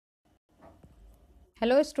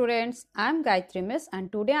Hello students, I am Gayatri Miss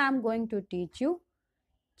and today I am going to teach you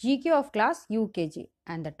GK of class UKG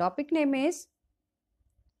and the topic name is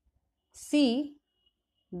See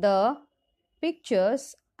the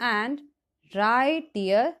pictures and write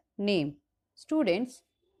their name. Students,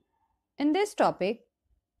 in this topic,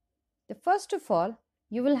 first of all,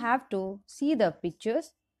 you will have to see the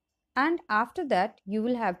pictures and after that you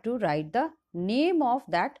will have to write the name of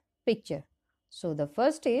that picture. So the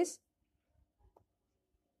first is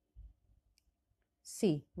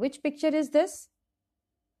see, which picture is this?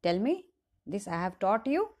 Tell me. This I have taught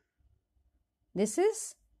you. This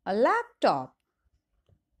is a laptop.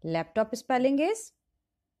 Laptop spelling is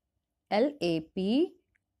L-A-P-T-O-P,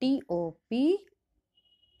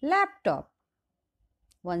 laptop.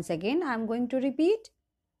 Once again, I am going to repeat.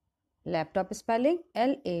 Laptop spelling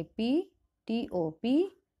L-A-P-T-O-P,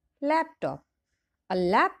 laptop. A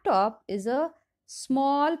laptop is a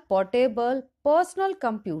small portable personal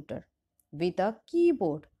computer with a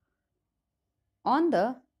keyboard on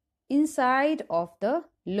the inside of the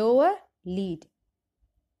lower lid.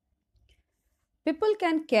 People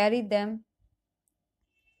can carry them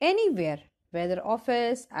anywhere, whether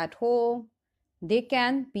office, at home. They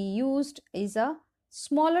can be used as a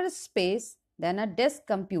smaller space than a desk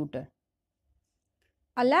computer.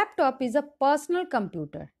 A laptop is a personal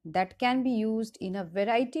computer that can be used in a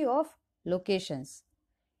variety of locations.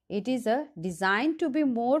 It is designed to be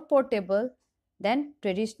more portable than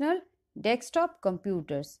traditional desktop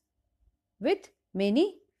computers with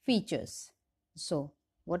many features. So,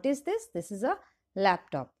 what is this? This is a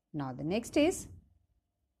laptop. Now, the next is,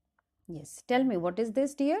 yes, tell me what is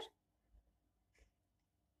this, dear?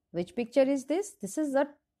 Which picture is this? This is a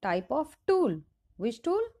type of tool. Which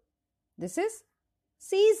tool? This is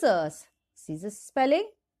scissors. Scissors spelling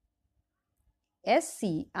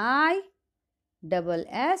S-C-I-S-S-O-R-S,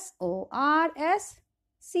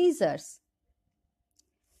 scissors.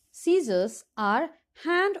 Scissors are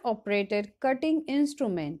hand-operated cutting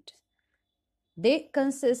instruments. They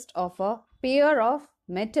consist of a pair of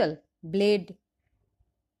metal blades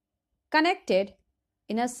connected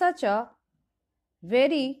in such a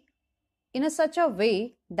way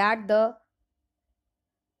that the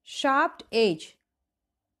sharp edge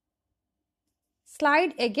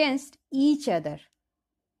slide against each other.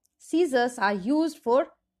 Scissors are used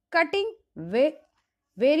for cutting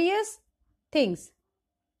various things,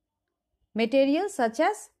 materials such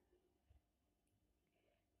as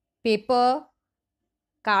paper,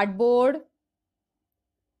 cardboard,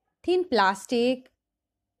 thin plastic,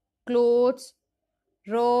 clothes,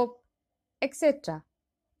 rope, etc.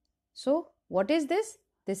 So, what is this?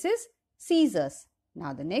 This is scissors.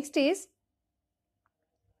 Now, the next is,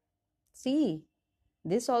 see,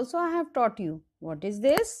 this also I have taught you. What is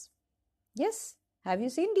this? Yes, have you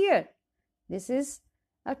seen, dear? This is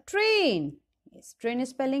a train. Yes, train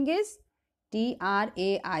spelling is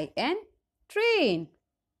T-R-A-I-N, train.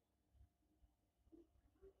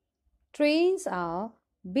 Trains are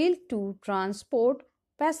built to transport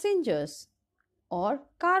passengers or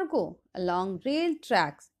cargo along rail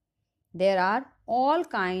tracks. There are all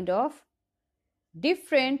kinds of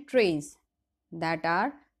different trains that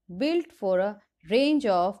are built for a range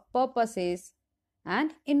of purposes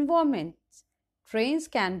and environments. Trains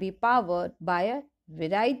can be powered by a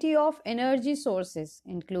variety of energy sources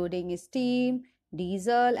including steam,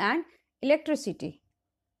 diesel and electricity.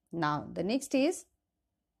 Now the next is,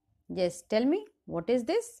 yes, tell me what is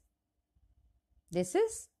this? This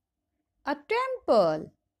is a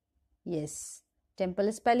temple. Yes,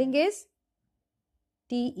 temple spelling is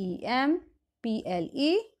T-E-M-P-L-E,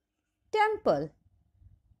 temple.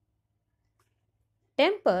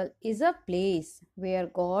 Temple is a place where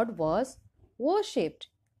God was worshipped.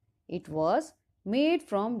 It was made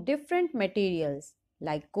from different materials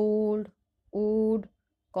like gold, wood,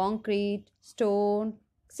 concrete, stone,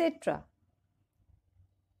 etc.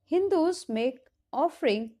 Hindus make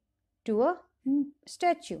offering to a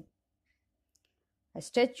statue. A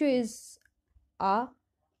statue is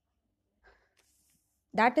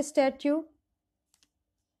that statue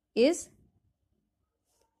is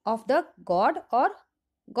of the god or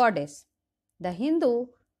goddess. The Hindus'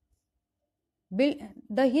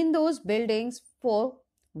 buildings for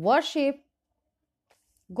worship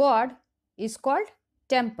God is called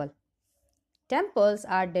temple. Temples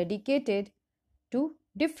are dedicated to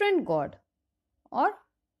different god or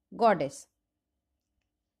goddess,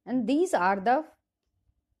 and these are the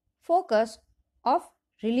focus of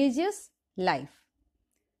religious life.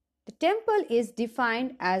 The temple is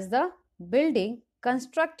defined as the building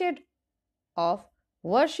constructed of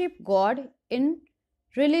worship God in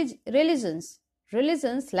religions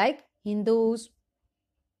like Hindus,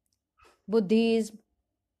 Buddhism.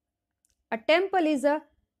 A temple is a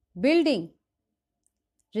building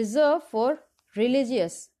reserved for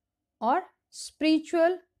religious or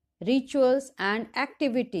spiritual rituals and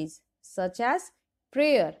activities such as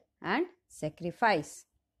prayer and sacrifice.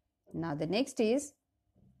 Now the next is,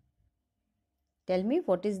 tell me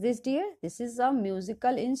what is this, dear? This is a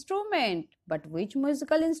musical instrument. But which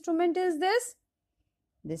musical instrument is this?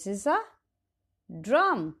 This is a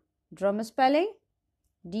drum. Drum spelling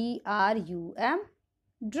D-R-U-M,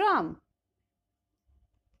 drum.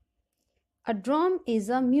 A drum is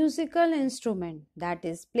a musical instrument that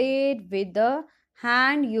is played with the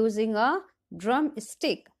hand using a drum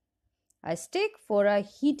stick. A stick for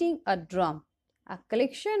hitting a drum. A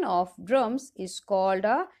collection of drums is called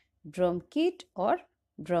a drum kit or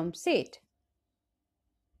drum set.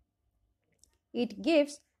 It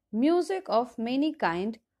gives music of many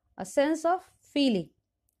kinds a sense of feeling.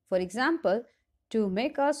 For example, to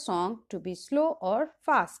make a song to be slow or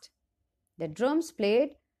fast, the drums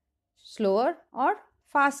played slower or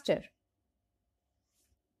faster.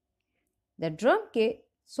 The drum kit.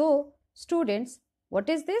 So, students, what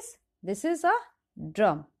is this? This is a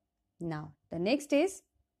drum. Now, the next is,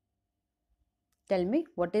 tell me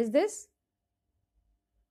what is this?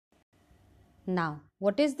 Now,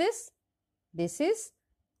 what is this? This is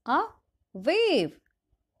a wave,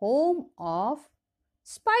 home of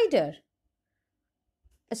spider.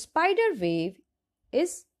 A spider wave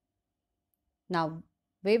is, now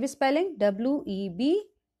wave spelling W-E-B,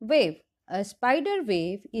 wave. A spider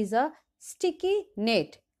wave is a sticky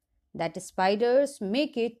net that spiders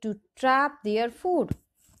make it to trap their food.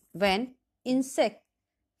 When insects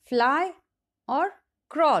fly or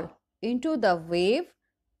crawl into the wave,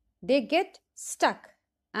 they get stuck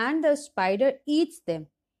and the spider eats them.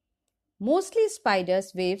 Mostly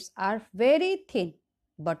spiders' waves are very thin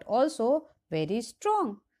but also very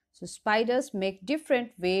strong. So spiders make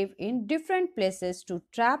different wave in different places to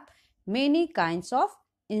trap many kinds of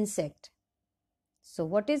insect. So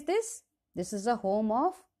what is this? This is a home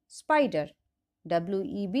of spider.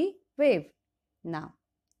 W-E-B, wave. Now,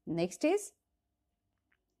 next is,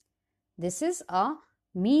 this is a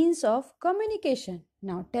means of communication.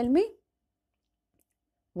 Now tell me,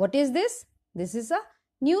 what is this? This is a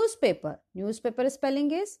newspaper. Newspaper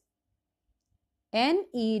spelling is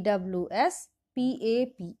N-E-W-S-P-A-P-E-R,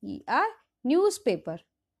 newspaper.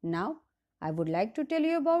 Now, I would like to tell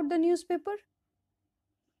you about the newspaper.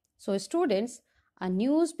 So, students, a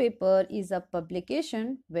newspaper is a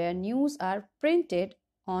publication where news are printed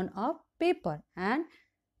on a paper and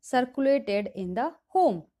circulated in the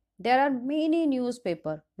home. There are many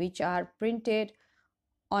newspapers which are printed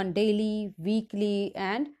on daily, weekly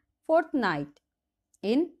and fortnight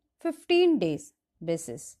in 15 days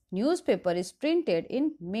basis. Newspaper is printed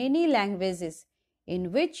in many languages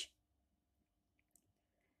in which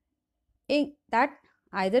that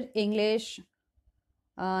either English,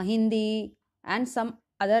 Hindi and some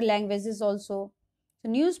other languages also. So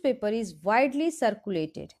newspaper is widely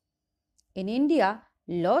circulated. In India,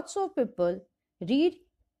 lots of people read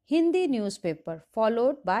Hindi newspaper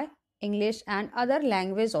followed by English and other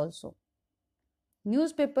language also.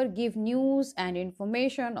 Newspaper give news and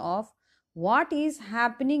information of what is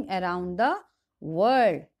happening around the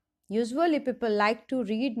world. Usually people like to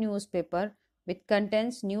read newspaper which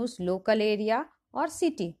contains news local area or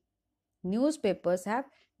city. Newspapers have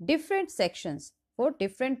different sections for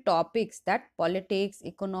different topics, that politics,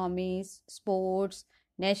 economics, sports,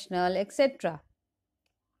 national, etc.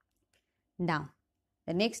 Now,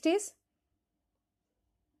 the next is,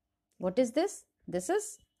 what is this? This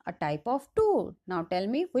is a type of tool. Now tell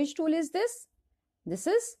me, which tool is this? This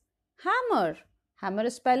is hammer. Hammer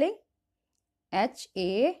spelling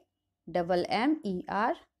H-A-M-M-E-R,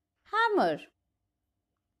 hammer.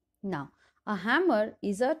 Now, a hammer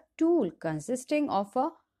is a tool consisting of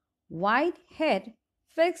a wide head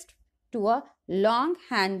fixed to a long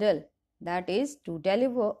handle, that is to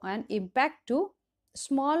deliver an impact to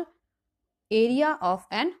small area of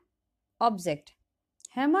an object.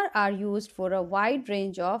 Hammer are used for a wide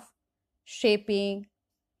range of shaping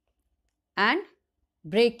and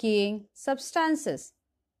breaking substances.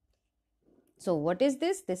 So what is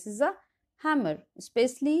this? This is a hammer.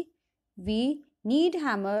 Especially we need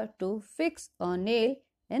hammer to fix a nail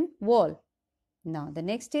in wall. Now the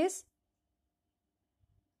next is,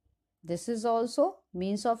 this is also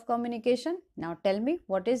means of communication. Now tell me,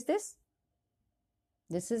 what is this?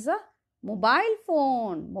 This is a mobile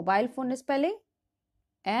phone. Mobile phone spelling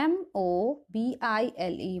M-O-B-I-L-E,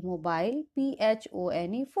 mobile,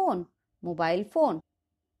 P-H-O-N-E, phone, mobile phone.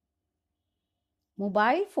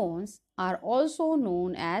 Mobile phones are also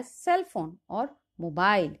known as cell phone or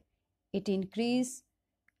mobile. It increases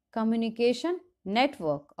communication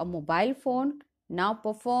network. A mobile phone now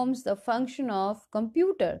performs the function of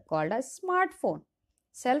computer called a smartphone.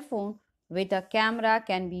 Cell phone with a camera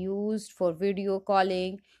can be used for video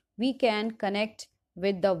calling. We can connect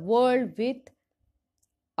with the world with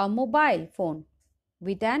a mobile phone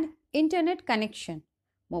with an internet connection.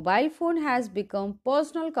 Mobile phone has become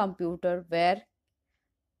personal computer where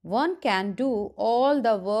one can do all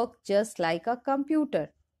the work just like a computer.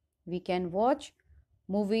 We can watch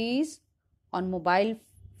movies on mobile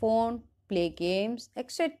phone, play games,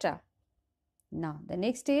 etc. Now the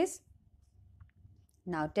next is,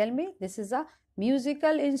 now tell me, this is a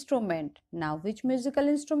musical instrument. Now which musical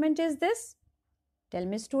instrument is this? Tell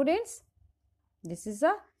me students. This is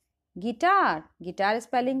a guitar. Guitar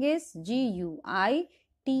spelling is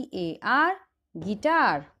Guitar,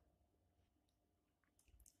 guitar.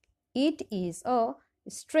 It is a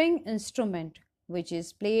string instrument which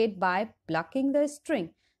is played by plucking the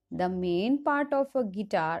string. The main part of a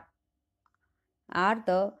guitar are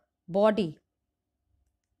the body,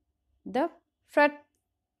 the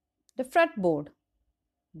fretboard,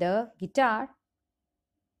 the guitar,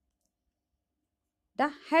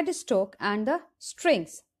 the headstock and the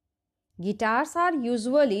strings. Guitars are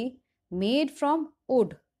usually made from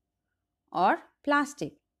wood or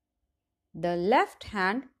plastic. The left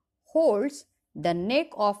hand holds the neck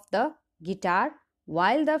of the guitar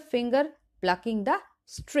while the finger plucking the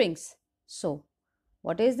strings. So,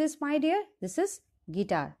 what is this, my dear? This is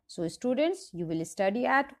guitar. So, students, you will study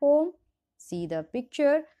at home, see the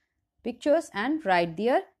pictures and write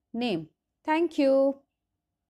their name. Thank you.